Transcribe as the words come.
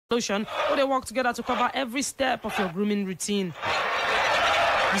lotion, where they work together to cover every step of your grooming routine.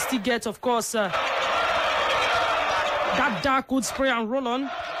 You still get, of course, that dark wood spray and roll-on,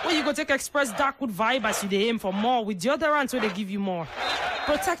 where you go take express dark wood vibe as you aim for more with deodorants where they give you more.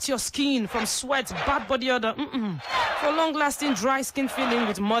 Protect your skin from sweat, bad body odor, for long-lasting dry skin feeling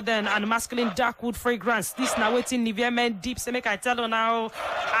with modern and masculine dark wood fragrance. This now waiting NIVEA Men Deep. So make I tell you now,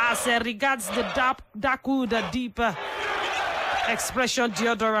 as regards the dark wood deep expression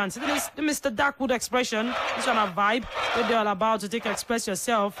deodorant. The Mr. Darkwood expression. This one a vibe where they're all about to take express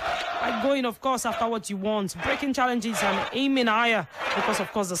yourself by going, of course, after what you want, breaking challenges and aiming higher, because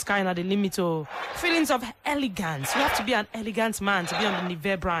of course the sky not the limit. Feelings of elegance. You have to be an elegant man to be on the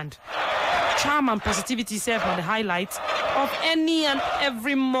NIVEA brand. Charm and positivity serve on the highlight of any and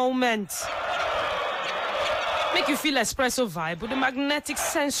every moment. Make you feel espresso vibe with the magnetic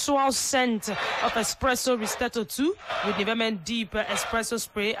sensual scent of espresso ristretto 2 with NIVEA Men Deep espresso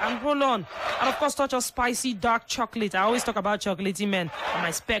spray and roll on. And of course, touch of spicy dark chocolate. I always talk about chocolatey men on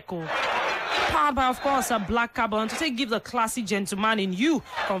my speckle. Powered by, of course, a black carbon to give the classy gentleman in you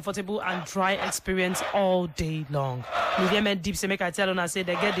comfortable and dry experience all day long. NIVEA Men Deep, so make I tell you, I say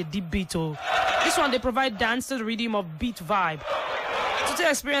they get the deep beat. This one, they provide dance to the rhythm of beat vibe. To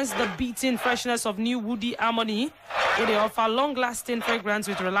experience the beating freshness of new woody harmony, where they offer long-lasting fragrance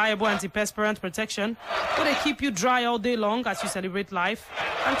with reliable antiperspirant protection, where they keep you dry all day long as you celebrate life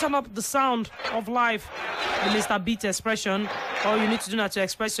and turn up the sound of life. The Mr. Beat expression, all you need to do now to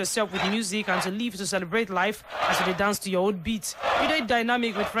express yourself with music and to live to celebrate life as you dance to your own beat. You do it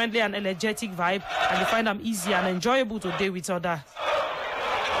dynamic with friendly and energetic vibe, and you find them easy and enjoyable to day with others.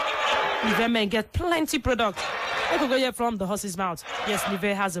 NIVEA Men get plenty product. We could go here from the horse's mouth. Yes,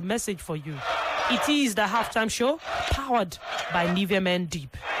 NIVEA has a message for you. It is the halftime show powered by NIVEA Men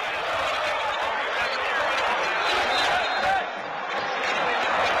Deep.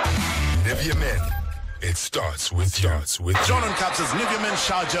 NIVEA Men. It starts with you. John and Caps' NIVEA Men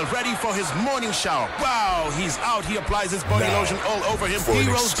shower gel ready for his morning shower. Wow, he's out. He applies his body lotion all over him. He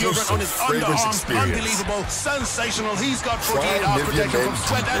rolls deodorant on his underarms. Unbelievable. Sensational. He's got 48 hours protection from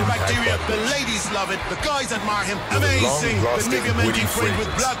sweat and bacteria. The ladies love it. The guys admire him. Amazing. The NIVEA Men Deep Frame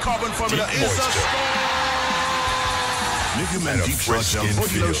with black carbon formula is a star. NIVEA Men Deep Shower Gel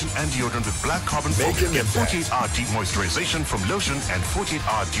Body Lotion and Deodorant with black carbon formula. Get 48-hour deep moisturization from lotion and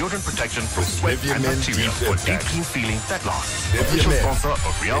 48-hour deodorant protection from sweat and bacteria for deep clean feeling that lasts. Official sponsor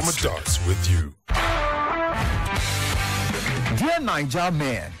of Real Madrid. Starts with you. Dear Niger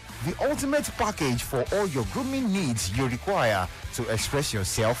men, the ultimate package for all your grooming needs you require to express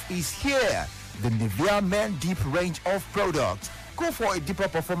yourself is here. The NIVEA Men Deep range of products. Go for a deeper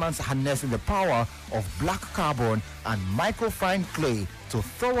performance harnessing the power of black carbon and microfine clay to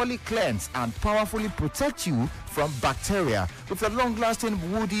thoroughly cleanse and powerfully protect you from bacteria with a long-lasting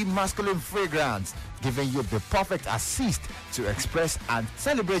woody masculine fragrance, giving you the perfect assist to express and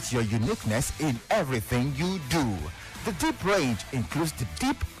celebrate your uniqueness in everything you do. The Deep range includes the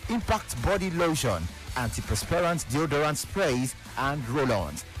Deep Impact Body Lotion, antiperspirant deodorant sprays and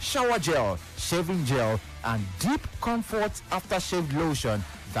roll-ons, shower gel, shaving gel, and deep comfort aftershave lotion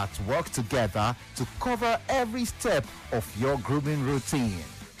that work together to cover every step of your grooming routine.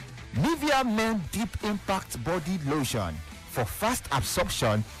 NIVEA Men Deep Impact Body Lotion for fast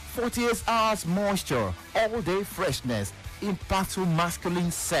absorption, 48 hours moisture, all-day freshness, impactful masculine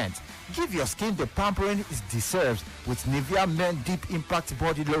scent. Give your skin the pampering it deserves with NIVEA Men Deep Impact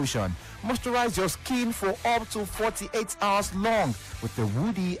Body Lotion. Moisturize your skin for up to 48 hours long with the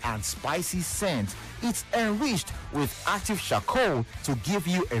woody and spicy scent. It's enriched with active charcoal to give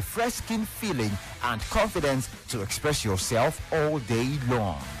you a fresh skin feeling and confidence to express yourself all day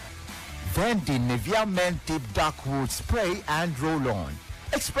long. Then the NIVEA Men Deep Darkwood Spray and Roll-On.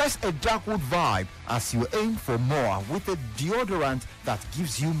 Express a darkwood vibe as you aim for more with a deodorant that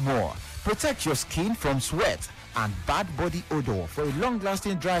gives you more. Protect your skin from sweat and bad body odor for a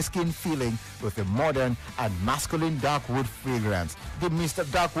long-lasting dry skin feeling with a modern and masculine darkwood fragrance. The Mr.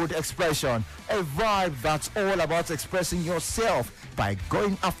 Darkwood expression, a vibe that's all about expressing yourself by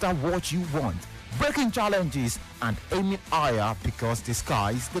going after what you want, breaking challenges and aiming higher because the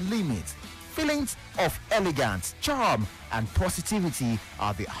sky's the limit. Feelings of elegance, charm, and positivity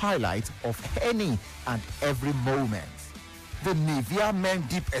are the highlight of any and every moment. The NIVEA Men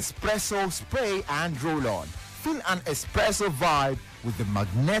Deep Espresso Spray and Roll-On. Feel an espresso vibe with the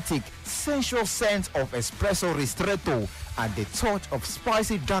magnetic, sensual scent of espresso ristretto and the touch of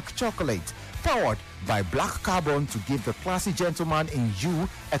spicy dark chocolate. Powered by black carbon to give the classy gentleman in you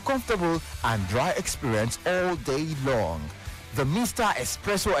a comfortable and dry experience all day long. The Mr.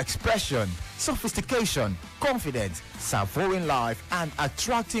 Espresso expression, sophistication, confidence, savoring life, and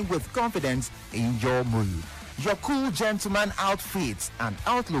attracting with confidence in your mood. Your cool gentleman outfits and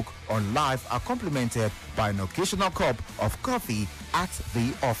outlook on life are complemented by an occasional cup of coffee at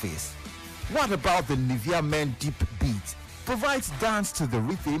the office. What about the NIVEA Men Deep Beat? Provides dance to the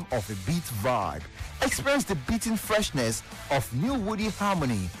rhythm of a beat vibe. Experience the beating freshness of new woody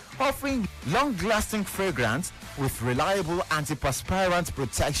harmony, offering long-lasting fragrance with reliable antiperspirant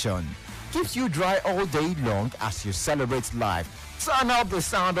protection. Keeps you dry all day long as you celebrate life. Turn up the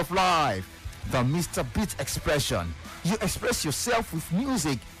sound of life. The Mr. Beat expression. You express yourself with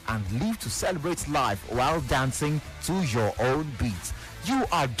music and live to celebrate life while dancing to your own beat. You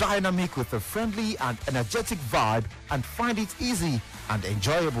are dynamic with a friendly and energetic vibe and find it easy and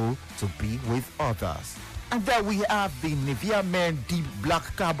enjoyable to be with others. And there we have the NIVEA Men Deep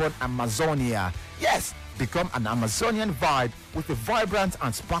Black Carbon Amazonia. Yes, become an Amazonian vibe with a vibrant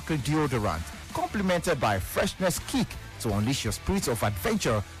and sparkling deodorant, complemented by a freshness kick to unleash your spirit of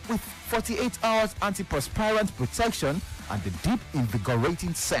adventure with 48 hours antiperspirant protection and a deep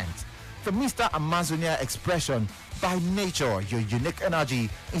invigorating scent. The Mr. Amazonia expression, by nature, your unique energy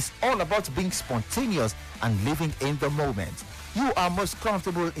is all about being spontaneous and living in the moment. You are most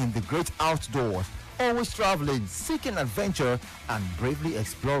comfortable in the great outdoors, always traveling, seeking adventure, and bravely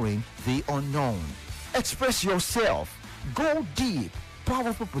exploring the unknown. Express yourself. Go deep.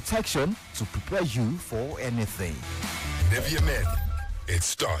 Powerful protection to prepare you for anything. NIVEA Men, it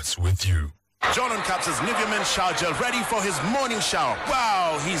starts with you. Jordan caps his NIVEA Men shower gel ready for his morning shower.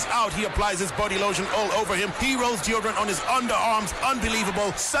 Wow, he's out. He applies his body lotion all over him. He rolls deodorant on his underarms.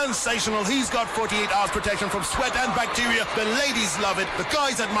 Unbelievable. Sensational. He's got 48 hours protection from sweat and bacteria. The ladies love it. The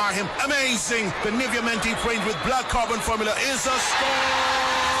guys admire him. Amazing. The NIVEA Men Deep range with black carbon formula is a score.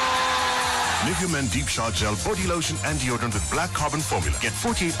 NIVEA Men Deep Shower Gel Body Lotion and Deodorant with black carbon formula. Get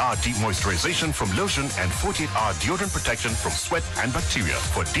 48-hour deep moisturization from lotion and 48-hour deodorant protection from sweat and bacteria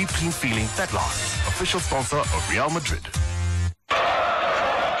for deep clean feeling that lasts. Official sponsor of Real Madrid.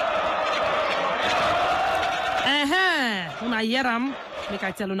 Una yeram, make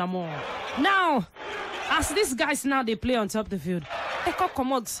I tell una more. Now, as these guys now they play on top of the field, they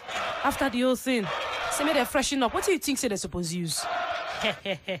come out after the whole thing. Say me they freshen up. What do you think say they supposed to use?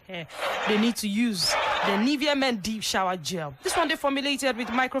 They need to use the NIVEA Men Deep Shower Gel. This one they formulated with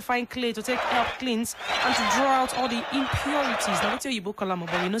microfine clay to help cleanse and to draw out all the impurities. Now, what you call them,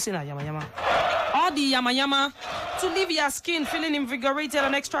 but we know say na yama yama. All the yama yama to leave your skin feeling invigorated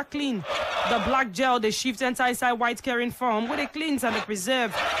and extra clean. The black gel they shift anti-side white carrying form where they cleanse and they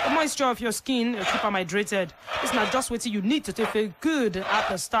preserve the moisture of your skin and keep them hydrated. It's not just what you need to feel good at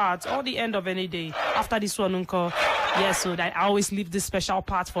the start or the end of any day. After this one, Uncle. Yes, so I always leave this special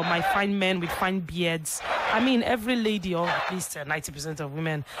part for my fine men with fine beards. I mean, every lady, or at least 90% of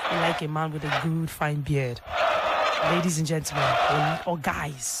women, like a man with a good fine beard. Ladies and gentlemen, or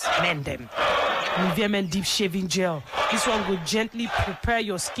guys, men them. NIVEA Men Deep Shaving Gel. This one will gently prepare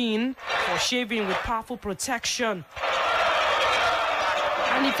your skin for shaving with powerful protection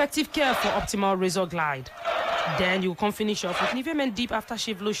and effective care for optimal razor glide. Then you can finish off with NIVEA Men Deep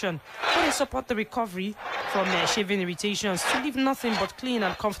Aftershave Lotion. They support the recovery from shaving irritations to leave nothing but clean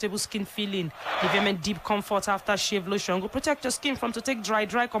and comfortable skin feeling. NIVEA Men Deep Comfort Aftershave Lotion will protect your skin from to take dry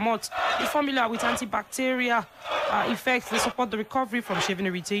come out. The formula with antibacterial effects, they support the recovery from shaving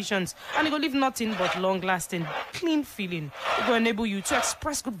irritations, and it will leave nothing but long-lasting, clean feeling. It will enable you to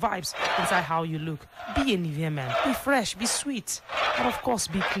express good vibes inside how you look. Be a NIVEA man, be fresh, be sweet, and of course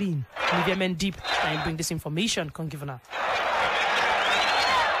be clean. NIVEA Men Deep, and bring this information. Come give her.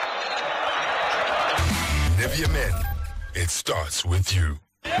 NIVEA Men, it starts with you.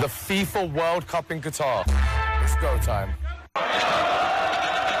 The FIFA World Cup in Qatar. It's go time.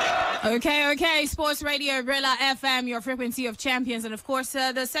 Okay. Sports Radio, Brila FM, your frequency of champions. And of course,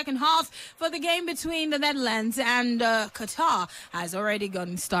 the second half for the game between the Netherlands and Qatar has already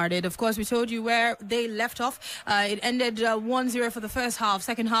gotten started. Of course, we told you where they left off. It ended 1-0 for the first half.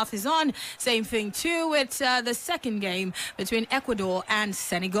 Second half is on. Same thing too with the second game between Ecuador and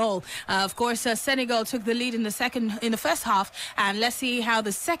Senegal. Of course, Senegal took the lead in the first half, and let's see how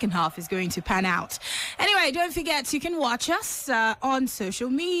the second half is going to pan out. Anyway, don't forget you can watch us on social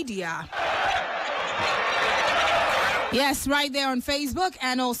media. Yes, right there on Facebook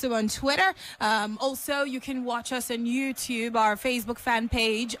and also on Twitter. Also, you can watch us on YouTube. Our Facebook fan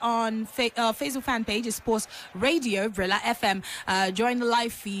page Facebook fan page is Sports Radio Brila FM. Join the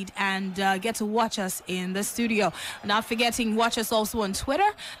live feed and get to watch us in the studio. Not forgetting, watch us also on Twitter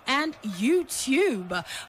and YouTube.